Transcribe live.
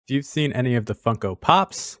you've seen any of the Funko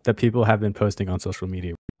Pops that people have been posting on social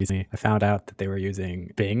media recently, I found out that they were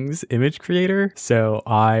using Bing's image creator, so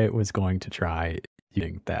I was going to try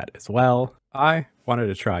using that as well. I wanted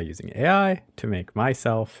to try using AI to make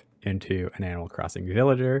myself into an Animal Crossing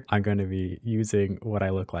villager. I'm going to be using what I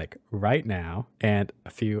look like right now and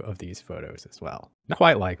a few of these photos as well. Not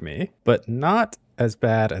quite like me, but not as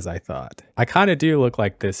bad as I thought. I kind of do look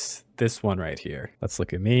like this one right here. Let's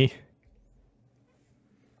look at me.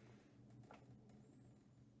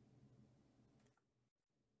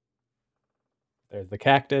 There's the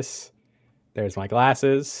cactus. There's my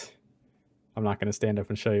glasses. I'm not going to stand up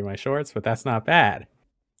and show you my shorts, but that's not bad.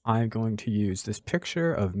 I'm going to use this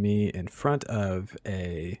picture of me in front of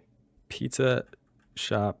a pizza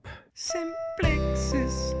shop.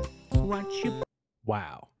 Simplexes, what you...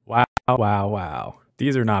 Wow. Wow, wow, wow.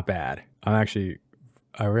 These are not bad. I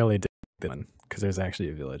really dig this one because there's actually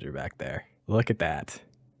a villager back there. Look at that.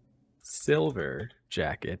 Silver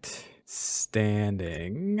jacket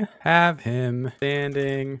standing. Have him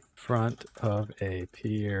standing front of a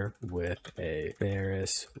pier with a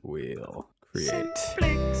Ferris wheel. Create.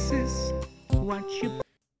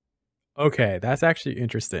 Okay, that's actually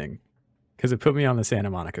interesting because it put me on the Santa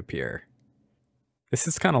Monica Pier. This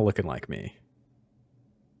is kind of looking like me.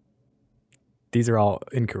 These are all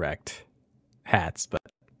incorrect hats, but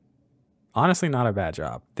honestly not a bad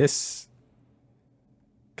job. This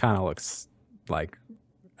kind of looks like,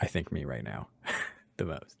 I think, me right now the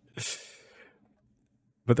most.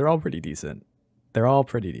 But they're all pretty decent. They're all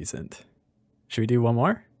pretty decent. Should we do one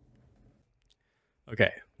more?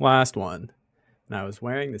 Okay, last one. And I was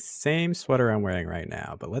wearing the same sweater I'm wearing right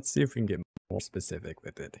now, but let's see if we can get more specific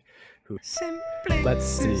with it. Let's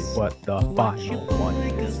see what the final one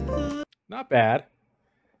is. Not bad.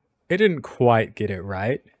 It didn't quite get it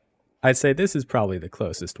right. I'd say this is probably the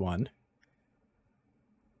closest one.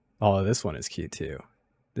 Oh, this one is cute too.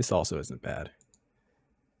 This also isn't bad.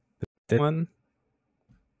 This one,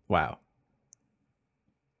 wow.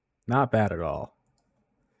 Not bad at all.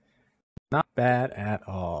 Not bad at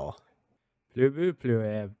all.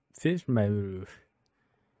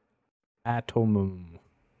 Atomum.